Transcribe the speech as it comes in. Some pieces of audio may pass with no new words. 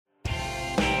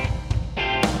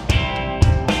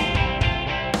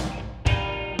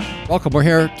Welcome. We're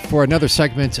here for another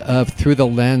segment of Through the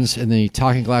Lens in the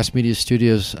Talking Glass Media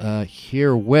Studios,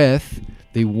 here with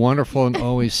the wonderful and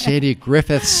always Sandy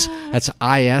Griffiths. That's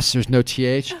I-S, there's no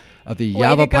T-H, of the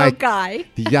Yavapai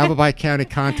County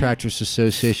Contractors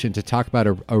Association to talk about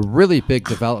a really big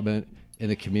development in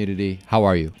the community. How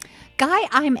are you? Guy,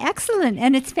 I'm excellent,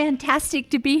 and it's fantastic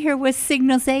to be here with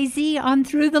Signals AZ on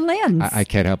Through the Lens. I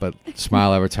can't help but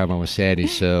smile every time I'm with Sandy,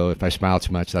 so if I smile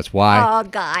too much, that's why. Oh,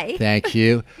 Guy. Thank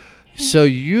you. So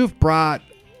you've brought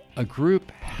a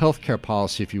group healthcare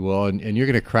policy, if you will, and you're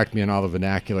going to correct me on all the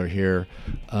vernacular here,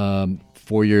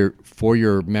 for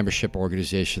your membership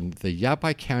organization. The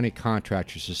Yavapai County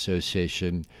Contractors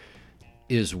Association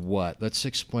is what? Let's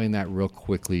explain that real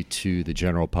quickly to the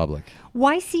general public.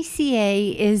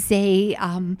 YCCA is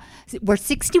we're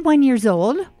 61 years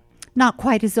old, not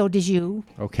quite as old as you.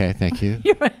 Okay, thank you.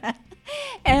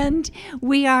 And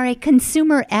we are a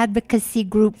consumer advocacy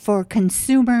group for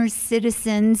consumers,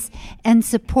 citizens, and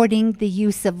supporting the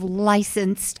use of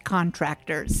licensed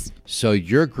contractors. So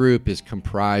your group is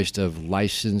comprised of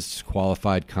licensed,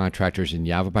 qualified contractors in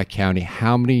Yavapai County.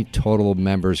 How many total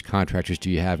members, contractors, do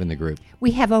you have in the group?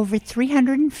 We have over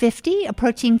 350,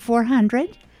 approaching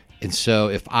 400. And so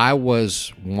if I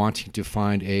was wanting to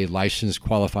find a licensed,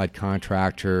 qualified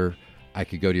contractor, I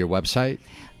could go to your website?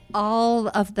 All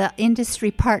of the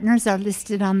industry partners are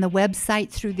listed on the website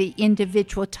through the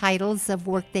individual titles of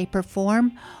work they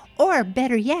perform. Or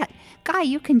better yet, Guy,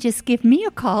 you can just give me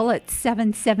a call at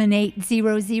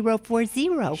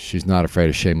 778-0040. She's not afraid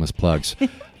of shameless plugs.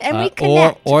 And we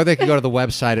connect. Or they can go to the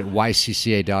website at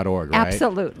ycca.org, right?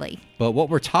 Absolutely. But what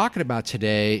we're talking about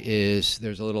today is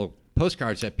there's a little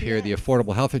postcards up here, the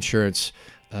affordable health insurance.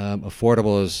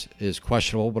 Affordable is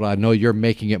questionable, but I know you're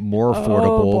making it more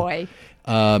affordable. Oh, boy.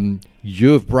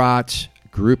 You have brought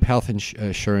group health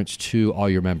insurance to all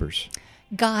your members.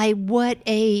 Guy,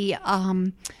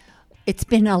 it's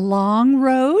been a long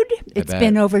road. It's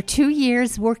been over 2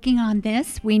 years working on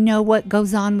this. We know what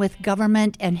goes on with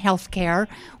government and healthcare.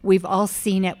 We've all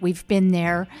seen it. We've been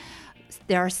there.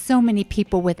 There are so many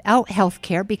people without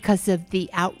healthcare because of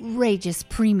the outrageous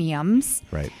premiums.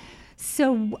 Right.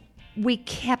 So we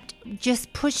kept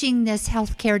just pushing this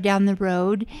healthcare down the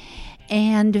road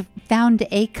and found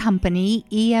a company,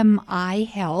 EMI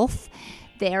Health.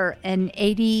 They're an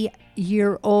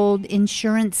 80-year-old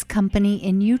insurance company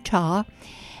in Utah,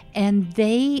 and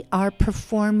they are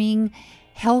performing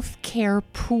healthcare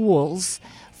pools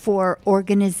for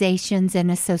organizations and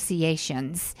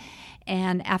associations.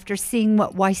 And after seeing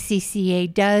what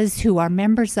YCCA does, who our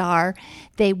members are,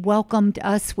 they welcomed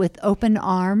us with open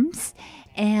arms,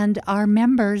 and our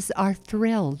members are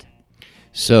thrilled.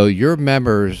 So your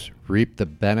members reap the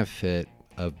benefit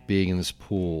of being in this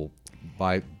pool.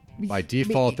 By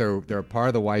default, they're a part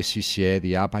of the YCCA, the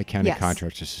Yavapai County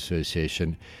Contractors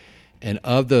Association. And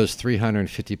of those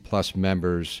 350 plus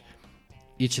members,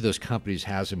 each of those companies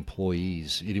has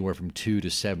employees, anywhere from 2 to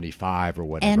 75 or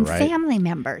whatever, and right? And family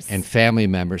members. And family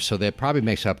members. So that probably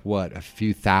makes up, what, a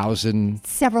few thousand?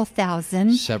 Several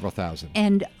thousand. Several thousand.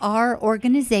 And our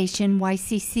organization,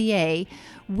 YCCA,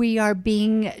 we are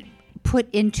being put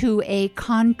into a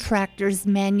contractors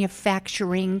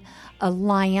manufacturing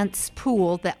alliance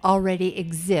pool that already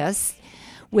exists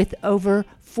with over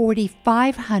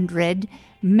 4,500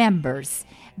 members.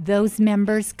 Those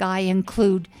members, Guy,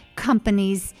 include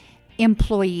companies,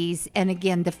 employees, and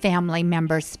again, the family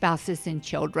members, spouses, and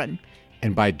children.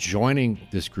 And by joining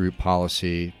this group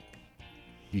policy,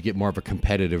 you get more of a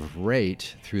competitive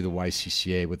rate through the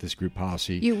YCCA with this group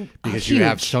policy because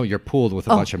you're pooled with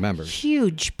a bunch of members.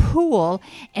 Huge pool,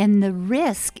 and the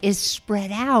risk is spread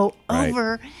out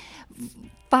over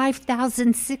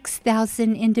 5,000,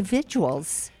 6,000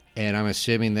 individuals. And I'm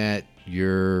assuming that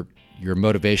your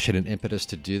motivation and impetus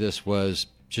to do this was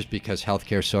just because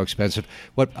healthcare is so expensive.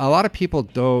 What a lot of people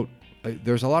don't,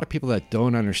 there's a lot of people that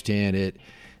don't understand it.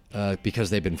 Because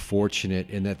they've been fortunate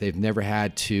in that they've never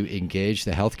had to engage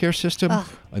the healthcare system,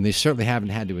 and they certainly haven't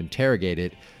had to interrogate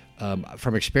it.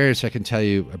 From experience, I can tell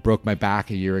you, I broke my back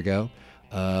a year ago.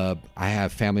 I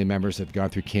have family members that have gone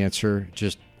through cancer.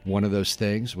 Just one of those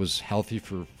things. Was healthy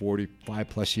for 45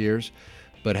 plus years,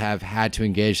 but have had to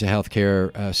engage the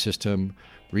healthcare system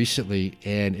recently,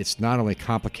 and it's not only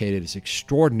complicated, it's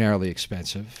extraordinarily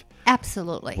expensive.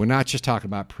 Absolutely. We're not just talking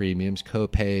about premiums,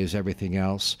 co-pays, everything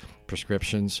else,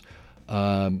 prescriptions.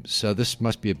 So this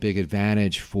must be a big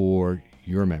advantage for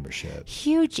your membership.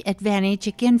 Huge advantage,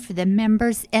 again, for the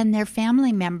members and their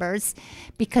family members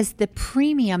because the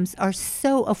premiums are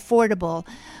so affordable.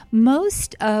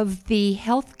 Most of the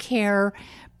healthcare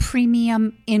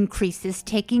premium increases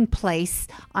taking place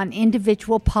on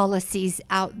individual policies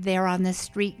out there on the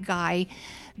street, Guy.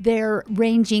 They're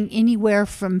ranging anywhere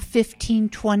from 15,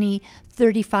 20,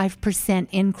 35%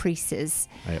 increases.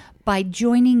 Right. By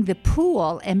joining the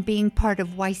pool and being part of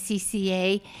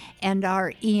YCCA and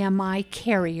our EMI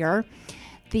carrier,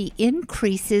 the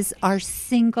increases are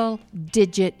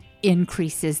single-digit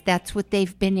increases. That's what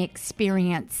they've been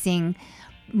experiencing,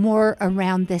 more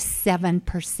around the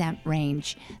 7%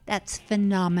 range. That's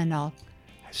phenomenal.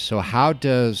 So how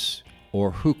does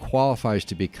or who qualifies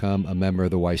to become a member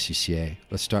of the YCCA?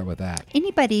 Let's start with that.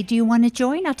 Anybody, do you want to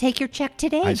join? I'll take your check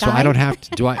today, So Guy. I don't have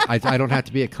to. Do I don't have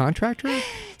to be a contractor?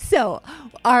 So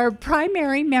our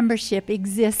primary membership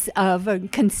consists of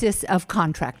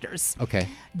contractors. Okay.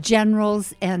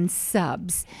 Generals and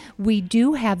subs. We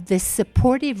do have this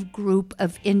supportive group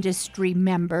of industry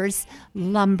members,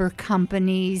 lumber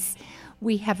companies.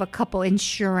 We have a couple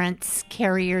insurance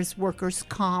carriers, workers'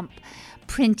 comp,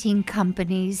 printing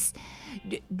companies.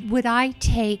 Would I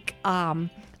take a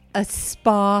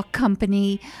spa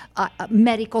company, a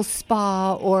medical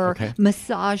spa, or Okay.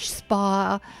 massage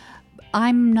spa?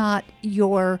 I'm not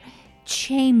your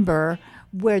chamber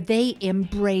where they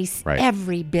embrace Right.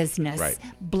 every business. Right.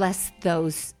 Bless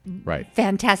those Right.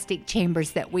 fantastic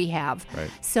chambers that we have. Right.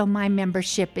 So my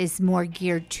membership is more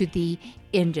geared to the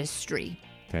industry.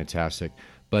 Fantastic.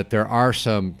 But there are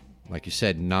some, like you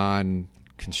said,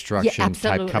 non-construction type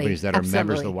absolutely. companies that are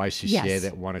members of the Absolutely. YCCA Yes.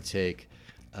 that want to take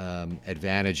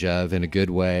advantage of, in a good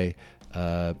way,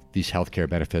 these healthcare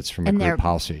benefits from a And group they're-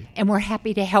 policy. And we're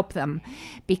happy to help them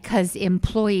because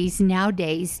employees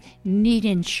nowadays need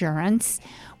insurance.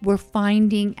 We're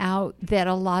finding out that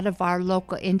a lot of our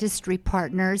local industry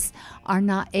partners are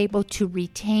not able to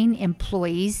retain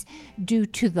employees due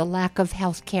to the lack of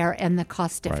health care and the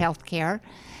cost of Right. health care.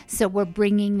 So we're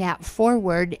bringing that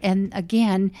forward. And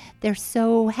again, they're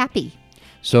so happy.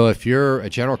 So if you're a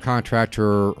general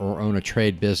contractor or own a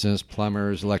trade business,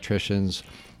 plumbers, electricians,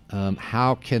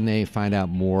 how can they find out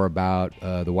more about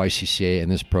the YCCA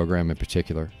and this program in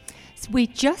particular? We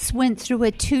just went through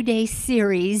a 2-day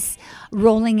series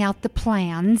rolling out the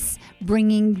plans,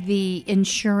 bringing the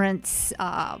insurance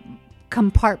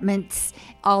compartments,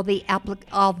 all the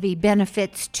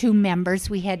benefits to members.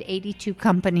 We had 82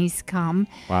 companies come.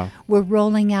 Wow. We're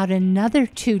rolling out another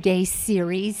 2-day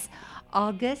series,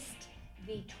 August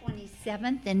the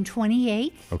 27th and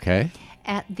 28th Okay.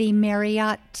 at the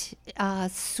Marriott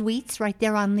Suites right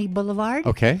there on Lee Boulevard.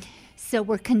 Okay. So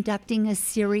we're conducting a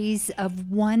series of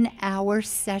 1-hour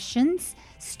sessions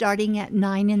starting at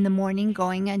 9 in the morning,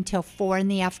 going until 4 in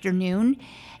the afternoon.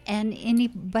 And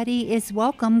anybody is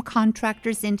welcome,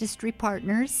 contractors, industry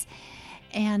partners,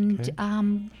 and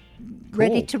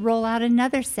ready Cool. to roll out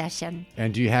another session.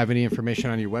 And do you have any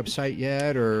information on your website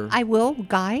yet, or? I will,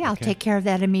 Guy. I'll take care of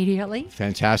that immediately.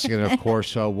 Fantastic. And of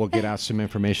course, we'll get out some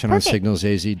information Perfect. on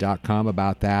signalsaz.com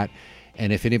about that.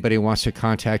 And if anybody wants to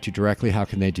contact you directly, how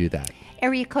can they do that?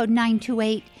 Area code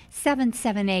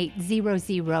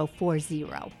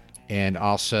 928-778-0040. And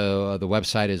also, the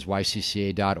website is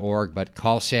ycca.org. But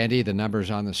call Sandy. The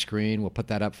number's on the screen. We'll put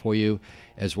that up for you,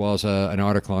 as well as an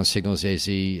article on Signals AZ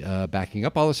backing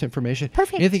up all this information.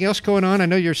 Perfect. Anything else going on? I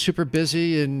know you're super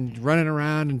busy and running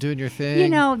around and doing your thing. You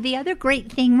know, the other great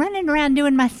thing, running around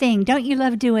doing my thing. Don't you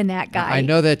love doing that, Guy? I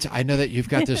know that you've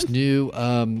got this new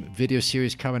video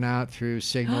series coming out through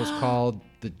Signals called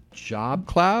the Job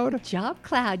Cloud. Job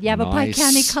Cloud, Yavapai Nice.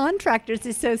 County Contractors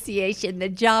Association, the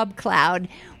Job Cloud,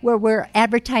 where we're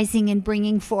advertising and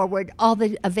bringing forward all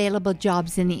the available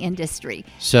jobs in the industry.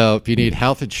 So if you need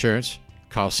health insurance,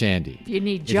 call Sandy. If you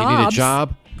need If you need a jobs,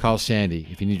 job, call Sandy.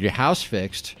 If you need your house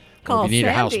fixed, or Call if you need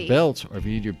a house Sandy. built, or if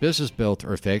you need your business built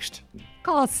or fixed,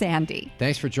 call Sandy.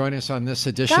 thanks for joining us on this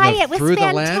edition Guy, of it was Through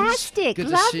the Lens. fantastic. Good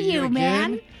to Love see you, again.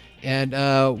 man. And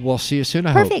we'll see you soon,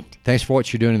 I hope. Perfect. Thanks for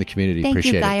what you're doing in the community. Thank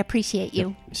Appreciate you, it. Guy. I appreciate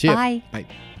you. See you. Bye. Bye.